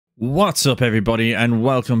What's up everybody and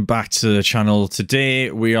welcome back to the channel.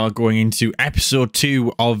 Today we are going into episode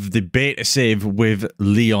 2 of the beta save with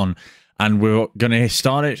Lyon, and we're going to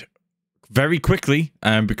start it very quickly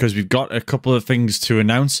because we've got a couple of things to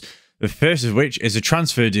announce. The first of which is a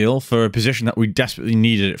transfer deal for a position that we desperately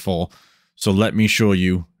needed it for. So let me show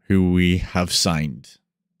you who we have signed.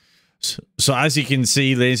 So as you can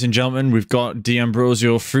see, ladies and gentlemen, we've got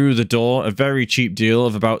D'Ambrosio through the door, a very cheap deal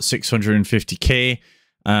of about 650k.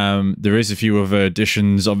 There is a few other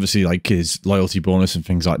additions, obviously, like his loyalty bonus and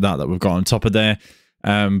things like that we've got on top of there.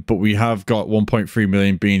 But we have got 1.3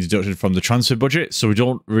 million being deducted from the transfer budget, so we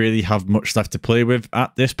don't really have much left to play with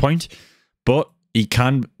at this point. But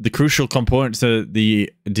the crucial component to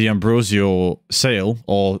the D'Ambrosio sale,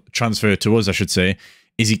 or transfer to us, I should say,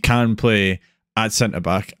 is he can play at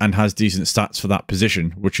centre-back and has decent stats for that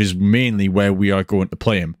position, which is mainly where we are going to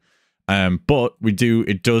play him. But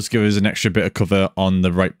it does give us an extra bit of cover on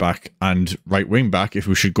the right back and right wing back if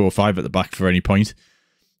we should go 5 at the back for any point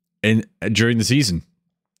during the season.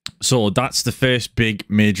 So that's the first big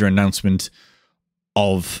major announcement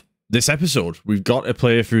of this episode. We've got a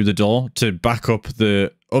player through the door to back up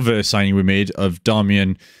the other signing we made of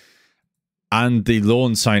Darmian and the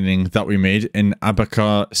loan signing that we made in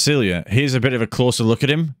Abakar Celia. Here's a bit of a closer look at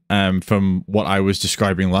him from what I was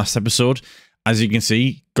describing last episode. As you can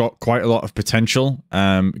see, got quite a lot of potential,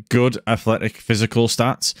 good athletic physical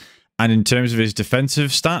stats, and in terms of his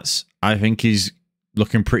defensive stats, I think he's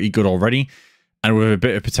looking pretty good already. And with a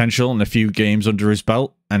bit of potential and a few games under his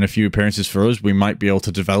belt and a few appearances for us, we might be able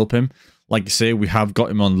to develop him. Like I say, we have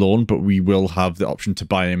got him on loan, but we will have the option to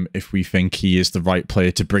buy him if we think he is the right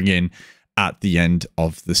player to bring in at the end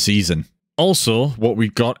of the season. Also, what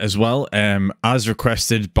we've got as well, as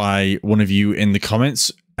requested by one of you in the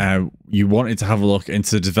comments, you wanted to have a look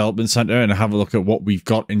into the development center and have a look at what we've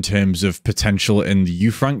got in terms of potential in the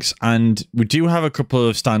youth ranks. And we do have a couple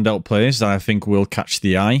of standout players that I think will catch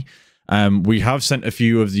the eye. We have sent a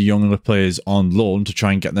few of the younger players on loan to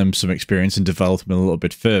try and get them some experience and develop them a little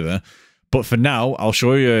bit further. But for now, I'll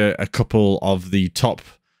show you a couple of the top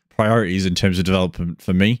priorities in terms of development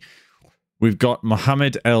for me. We've got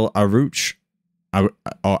Mohamed El Arouch.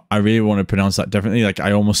 I really want to pronounce that differently. Like,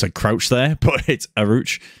 I almost said crouch there, but it's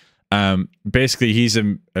Arouch. Basically, he's a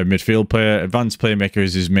midfield player. Advanced playmaker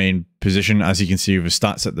is his main position, as you can see with his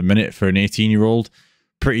stats at the minute for an 18-year-old.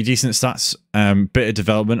 Pretty decent stats. Bit of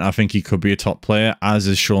development. I think he could be a top player, as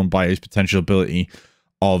is shown by his potential ability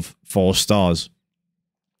of 4 stars.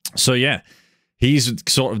 So yeah, he's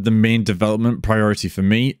sort of the main development priority for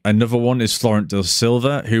me. Another one is Florent da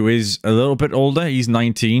Silva, who is a little bit older. He's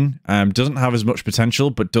 19. Doesn't have as much potential,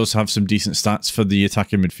 but does have some decent stats for the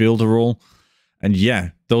attacking midfielder role. And yeah,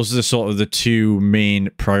 those are sort of the 2 main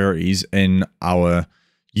priorities in our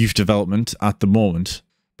youth development at the moment.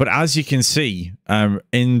 But as you can see,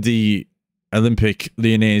 in the Olympic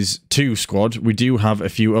Lyonnais 2 squad, we do have a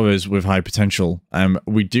few others with high potential.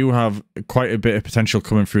 We do have quite a bit of potential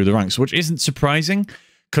coming through the ranks, which isn't surprising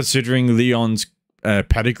considering Lyon's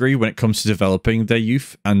pedigree when it comes to developing their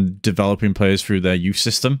youth and developing players through their youth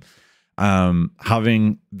system.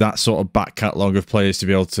 Having that sort of back catalogue of players to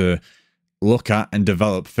be able to look at and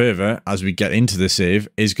develop further as we get into the save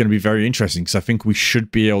is going to be very interesting, because I think we should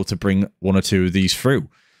be able to bring 1 or 2 of these through.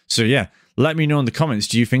 So yeah, let me know in the comments,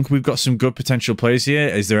 do you think we've got some good potential players here?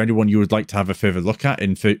 Is there anyone you would like to have a further look at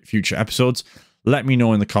in future episodes? Let me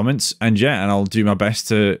know in the comments, and yeah, and I'll do my best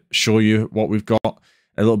to show you what we've got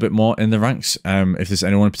a little bit more in the ranks. If there's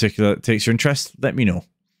anyone in particular that takes your interest, let me know.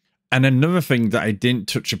 And another thing that I didn't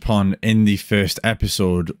touch upon in the first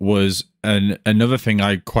episode was another thing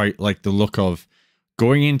I quite like the look of.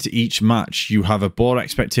 Going into each match, you have a broad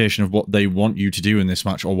expectation of what they want you to do in this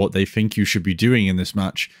match, or what they think you should be doing in this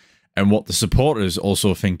match, and what the supporters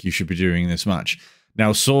also think you should be doing in this match.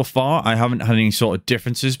 Now, so far, I haven't had any sort of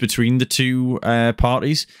differences between the 2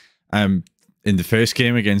 parties. In the first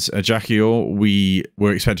game against Ajaccio, we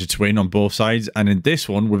were expected to win on both sides, and in this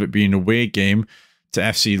one, with it being a away game to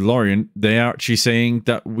FC Lyon, they are actually saying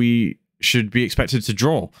that we should be expected to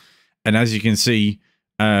draw. And as you can see,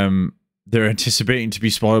 they're anticipating to be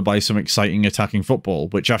spoiled by some exciting attacking football,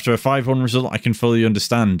 which after a 5-1 result, I can fully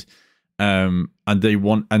understand. And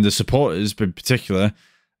the supporters in particular,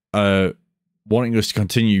 wanting us to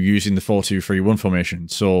continue using the 4-2-3-1 formation.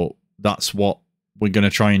 So that's what we're going to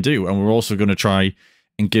try and do. And we're also going to try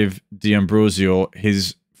and give D'Ambrosio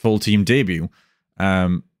his full team debut.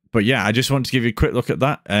 But yeah, I just want to give you a quick look at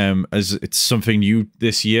that, as it's something new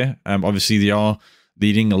this year. Obviously, they are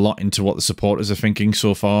leading a lot into what the supporters are thinking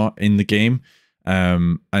so far in the game.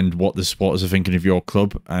 and what the supporters are thinking of your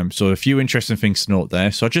club. So a few interesting things to note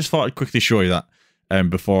there. So I just thought I'd quickly show you that.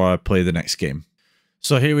 before I play the next game.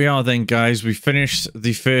 So here we are then, guys. We finished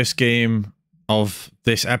the first game of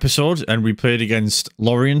this episode, and we played against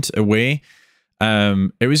Lyon away.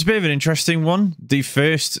 It was a bit of an interesting one. The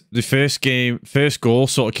first goal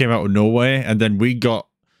sort of came out of nowhere, and then we got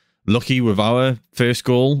lucky with our first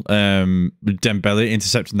goal, with Dembele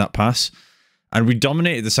intercepting that pass, and we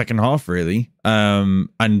dominated the second half really.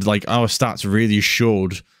 And like our stats really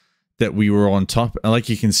showed that we were on top. And like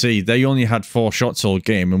you can see, they only had 4 shots all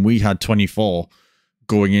game, and we had 24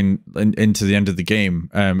 going into the end of the game.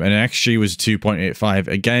 And XG was 2.85.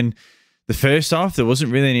 Again, the first half, there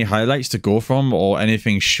wasn't really any highlights to go from or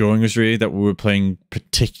anything showing us really that we were playing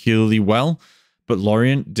particularly well. But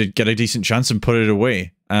Lyon did get a decent chance and put it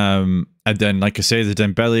away. And then, like I say, the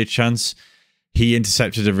Dembele chance, he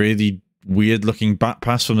intercepted a really weird-looking back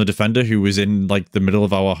pass from the defender who was in like the middle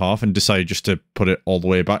of our half and decided just to put it all the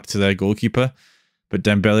way back to their goalkeeper. But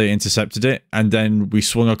Dembele intercepted it, and then we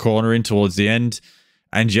swung a corner in towards the end.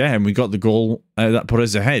 And yeah, and we got the goal that put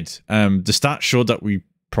us ahead. The stats showed that we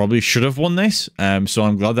probably should have won this. So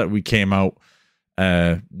I'm glad that we came out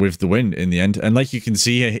with the win in the end. And like you can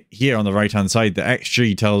see here on the right-hand side, the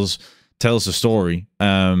XG tells the story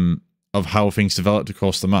of how things developed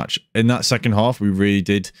across the match. In that second half, we really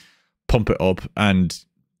did pump it up and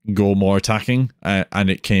go more attacking, and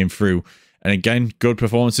it came through. And again, good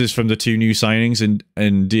performances from the 2 new signings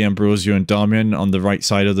in D'Ambrosio and Damian on the right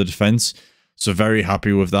side of the defense. So very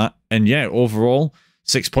happy with that. And yeah, overall,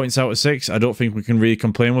 6 points out of 6. I don't think we can really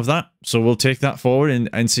complain with that. So we'll take that forward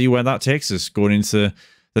and see where that takes us going into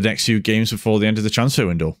the next few games before the end of the transfer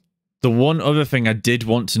window. The one other thing I did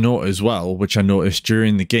want to note as well, which I noticed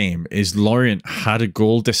during the game, is Lyon had a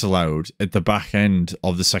goal disallowed at the back end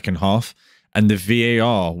of the second half, and the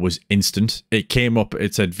VAR was instant. It came up,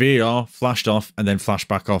 it said VAR, flashed off, and then flashed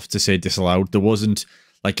back off to say disallowed. There wasn't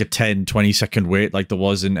like a 10-20 second wait like there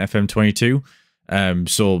was in FM22.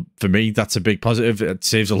 So for me, that's a big positive. It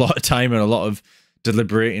saves a lot of time and a lot of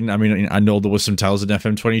deliberating. I mean, I know there was some tells in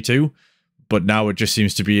FM22, but now it just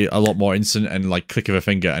seems to be a lot more instant and like click of a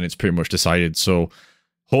finger and it's pretty much decided. So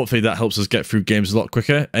hopefully that helps us get through games a lot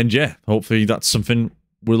quicker. And yeah, hopefully that's something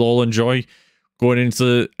we'll all enjoy going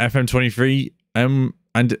into FM23 and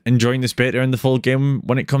enjoying this beta and the full game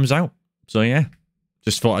when it comes out. So yeah,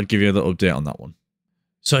 just thought I'd give you a little update on that one.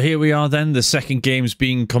 So here we are then, the second game's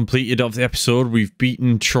being completed of the episode. We've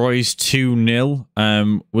beaten Troyes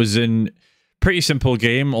 2-0. Was in pretty simple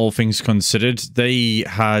game, all things considered. They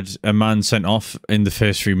had a man sent off in the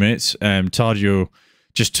first 3 minutes. Tardio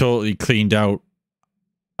just totally cleaned out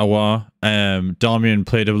Awar. Damian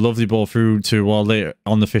played a lovely ball through to Awar later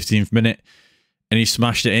on the 15th minute, and he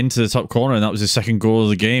smashed it into the top corner, and that was his second goal of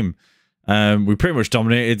the game. We pretty much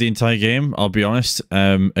dominated the entire game, I'll be honest.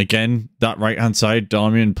 Again, that right-hand side,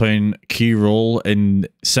 Damian playing a key role in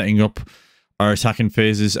setting up our attacking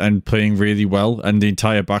phases and playing really well, and the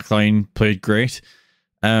entire backline played great.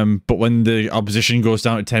 But when the opposition goes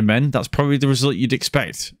down to 10 men, that's probably the result you'd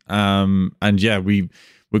expect. And yeah, we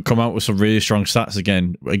would come out with some really strong stats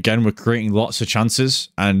again. Again, we're creating lots of chances,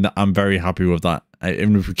 and I'm very happy with that.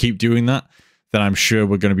 And if we keep doing that, then I'm sure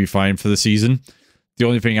we're going to be fine for the season. The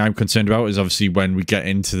only thing I'm concerned about is obviously when we get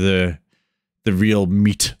into the real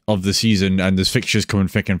meat of the season and there's fixtures coming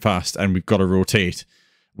thick and fast and we've got to rotate,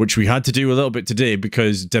 which we had to do a little bit today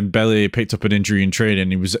because Dembele picked up an injury in training.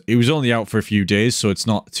 He was only out for a few days, so it's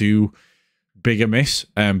not too big a miss.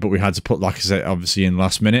 But we had to put Lacazette obviously in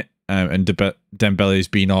last minute, and Dembele's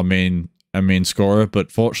been our main scorer.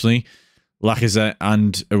 But fortunately, Lacazette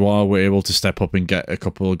and Awar were able to step up and get a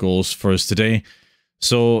couple of goals for us today.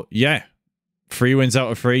 So yeah, 3 wins out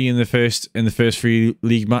of 3 in the first 3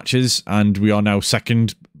 league matches, and we are now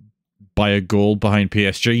second by a goal behind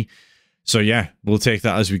PSG. So yeah, we'll take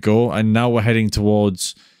that as we go. And now we're heading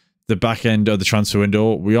towards the back end of the transfer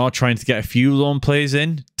window. We are trying to get a few loan players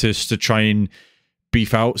in just to try and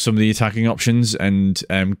beef out some of the attacking options and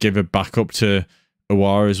give a backup to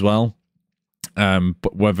Awar as well.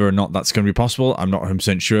 But whether or not that's going to be possible, I'm not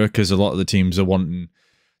 100% sure, because a lot of the teams are wanting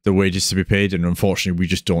the wages to be paid, and unfortunately we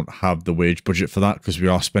just don't have the wage budget for that because we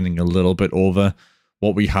are spending a little bit over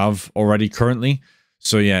what we have already currently.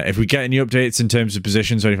 So yeah, if we get any updates in terms of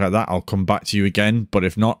positions or anything like that, I'll come back to you again. But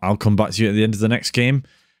if not, I'll come back to you at the end of the next game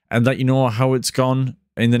and let you know how it's gone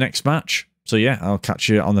in the next match. So yeah, I'll catch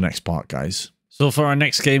you on the next part, guys. So for our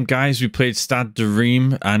next game, guys, we played Stade de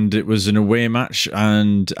Reims, and it was an away match.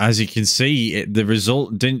 And as you can see, the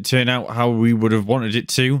result didn't turn out how we would have wanted it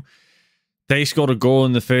to. They scored a goal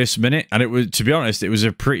in the first minute, and it was, to be honest, it was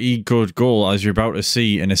a pretty good goal, as you're about to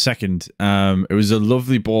see in a second. It was a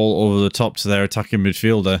lovely ball over the top to their attacking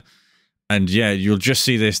midfielder, And yeah, you'll just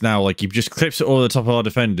see this now. Like, he just clips it over the top of our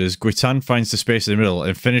defenders. Guitan finds the space in the middle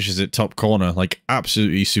and finishes it top corner. Like,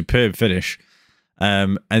 absolutely superb finish.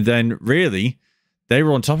 And then, really, they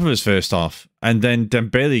were on top of us first half. And then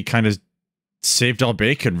Dembele kind of saved our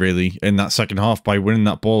bacon, really, in that second half by winning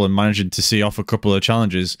that ball and managing to see off a couple of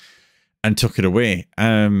challenges and took it away.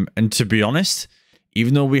 And to be honest,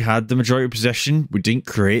 even though we had the majority of possession, we didn't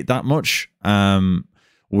create that much.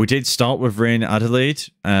 We did start with Rain Adelaide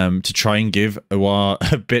to try and give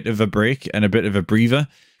Aouar a bit of a break and a bit of a breather,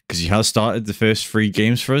 because he has started the first 3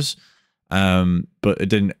 games for us, but it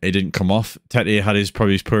didn't come off. Tete had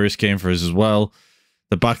probably his poorest game for us as well.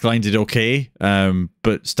 The back line did okay,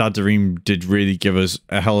 but Stade de Reims did really give us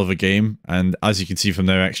a hell of a game, and as you can see from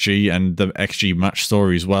their XG and the XG match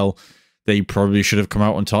story as well, they probably should have come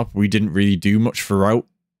out on top. We didn't really do much throughout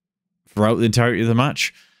the entirety of the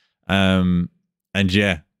match. And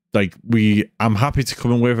yeah, like, I'm happy to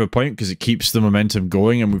come away with a point because it keeps the momentum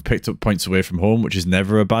going, and we've picked up points away from home, which is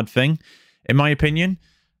never a bad thing, in my opinion.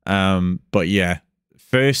 But yeah,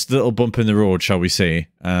 first little bump in the road, shall we say.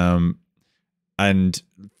 And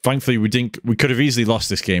thankfully we could have easily lost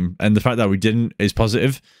this game, and the fact that we didn't is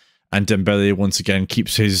positive. And Dembele once again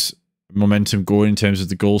keeps his momentum going in terms of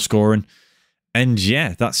the goal scoring. And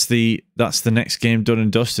yeah, that's the next game done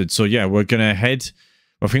and dusted. So yeah, we're gonna head.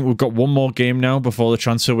 I think we've got one more game now before the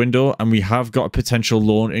transfer window, and we have got a potential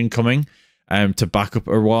loan incoming to back up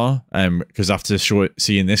Aouar, because after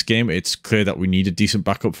seeing this game, it's clear that we need a decent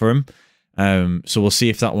backup for him. So we'll see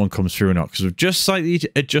if that one comes through or not, because we've just slightly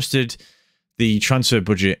adjusted the transfer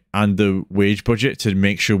budget and the wage budget to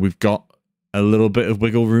make sure we've got a little bit of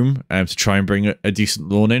wiggle room to try and bring a decent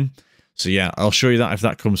loan in. So yeah, I'll show you that if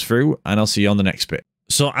that comes through, and I'll see you on the next bit.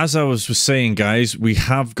 So as I was saying, guys, we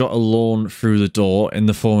have got a loan through the door in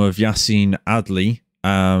the form of Yassine Adli.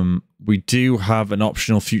 We do have an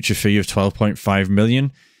optional future fee of 12.5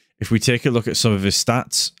 million. If we take a look at some of his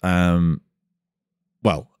stats,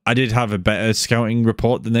 well, I did have a better scouting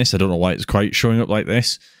report than this. I don't know why it's quite showing up like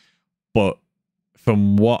this, but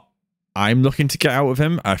from what I'm looking to get out of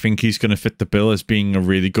him, I think he's going to fit the bill as being a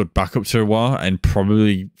really good backup to Aouar and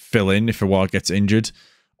probably fill in if Aouar gets injured,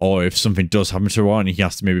 or if something does happen to Aouar and he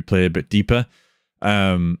has to maybe play a bit deeper.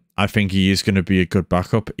 I think he is going to be a good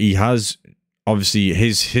backup. He has, obviously,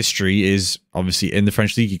 his history is obviously in the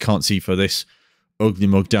French league. You can't see for this ugly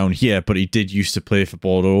mug down here, but he did used to play for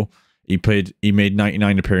Bordeaux. He made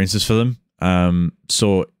 99 appearances for them.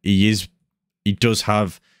 So he does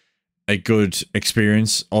have a good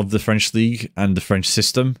experience of the French league and the French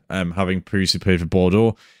system, having previously played for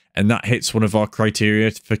Bordeaux. And that hits one of our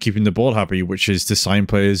criteria for keeping the board happy, which is to sign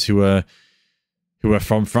players who are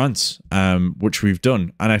from France, which we've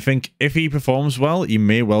done. And I think if he performs well, he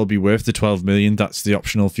may well be worth the 12 million. That's the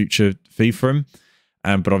optional future fee for him.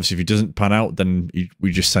 But obviously, if he doesn't pan out, then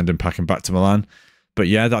we just send him packing back to Milan. But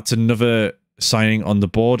yeah, that's another signing on the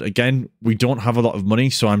board. Again, we don't have a lot of money,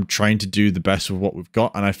 so I'm trying to do the best with what we've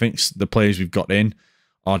got. And I think the players we've got in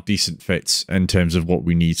are decent fits in terms of what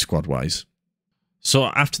we need squad-wise. So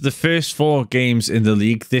after the first 4 games in the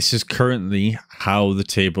league, this is currently how the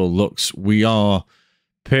table looks. We are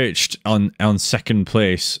perched on second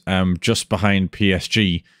place, just behind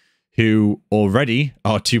PSG, who already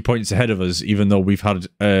are 2 points ahead of us, even though we've had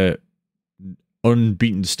an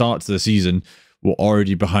unbeaten start to the season. We're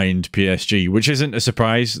already behind PSG, which isn't a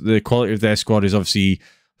surprise. The quality of their squad is obviously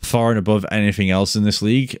far and above anything else in this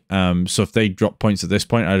league. So if they drop points at this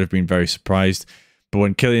point, I'd have been very surprised. But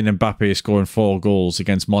when Kylian Mbappe is scoring 4 goals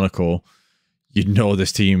against Monaco, you know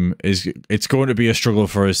this team it's going to be a struggle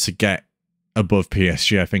for us to get above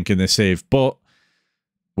PSG, I think, in this save. But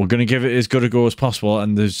we're going to give it as good a go as possible,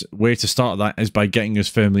 and there's a way to start that is by getting us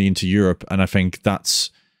firmly into Europe, and I think that's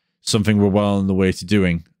something we're well on the way to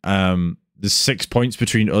doing. There's 6 points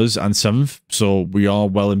between us and 7th, so we are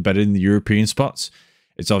well embedded in the European spots.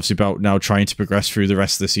 It's obviously about now trying to progress through the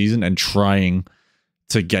rest of the season and trying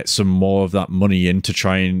to get some more of that money in to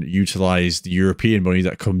try and utilize the European money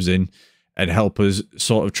that comes in and help us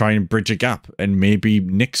sort of try and bridge a gap and maybe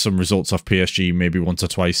nick some results off PSG maybe once or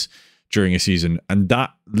twice during a season. And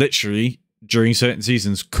that literally, during certain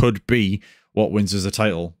seasons, could be what wins us the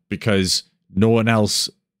title, because no one else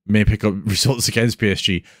may pick up results against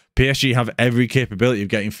PSG. PSG have every capability of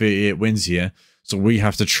getting 38 wins here, so we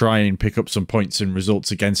have to try and pick up some points and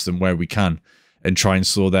results against them where we can and try and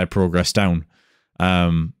slow their progress down.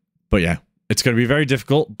 But yeah, it's going to be very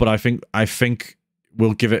difficult, but I think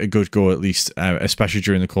we'll give it a good go at least, especially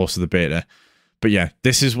during the course of the beta. But yeah,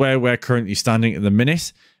 this is where we're currently standing at the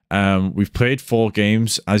minute. We've played 4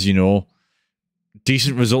 games, as you know.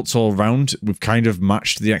 decent results all around. We've kind of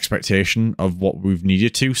matched the expectation of what we've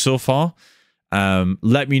needed to so far.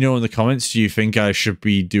 Let me know in the comments. Do you think I should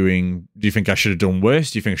be doing? Do you think I should have done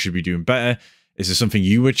worse? Do you think I should be doing better? Is there something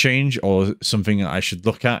you would change, or something I should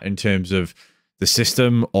look at in terms of the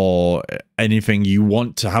system, or anything you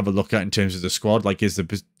want to have a look at in terms of the squad? Like, is there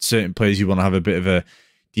certain players you want to have a bit of a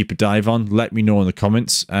deeper dive on? Let me know in the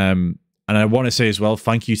comments. And I want to say as well,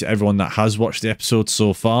 thank you to everyone that has watched the episode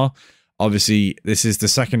so far. Obviously, this is the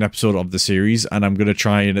second episode of the series, and I'm going to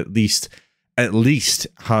try and at least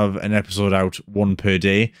have an episode out, one per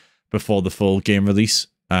day, before the full game release.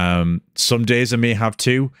 Some days I may have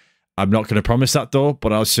two. I'm not going to promise that though,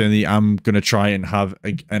 but I certainly am going to try and have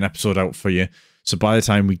an episode out for you. So by the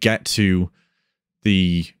time we get to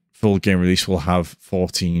the full game release, we'll have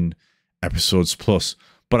 14 episodes plus.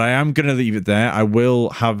 But I am going to leave it there. I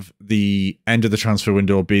will have the end of the transfer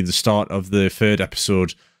window be the start of the third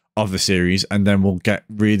episode of the series, and then we'll get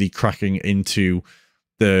really cracking into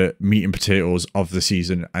the meat and potatoes of the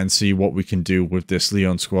season and see what we can do with this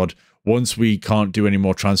Lyon squad once we can't do any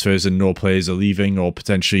more transfers and no players are leaving or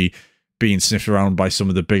potentially being sniffed around by some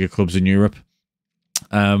of the bigger clubs in Europe.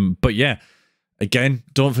 But yeah, again,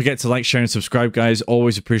 don't forget to like, share, and subscribe, guys.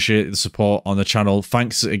 Always appreciate the support on the channel.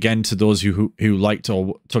 Thanks again to those who liked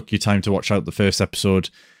or took your time to watch out the first episode.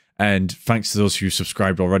 And thanks to those who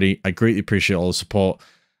subscribed already. I greatly appreciate all the support.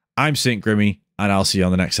 I'm Saint Grimmy, and I'll see you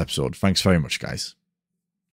on the next episode. Thanks very much, guys.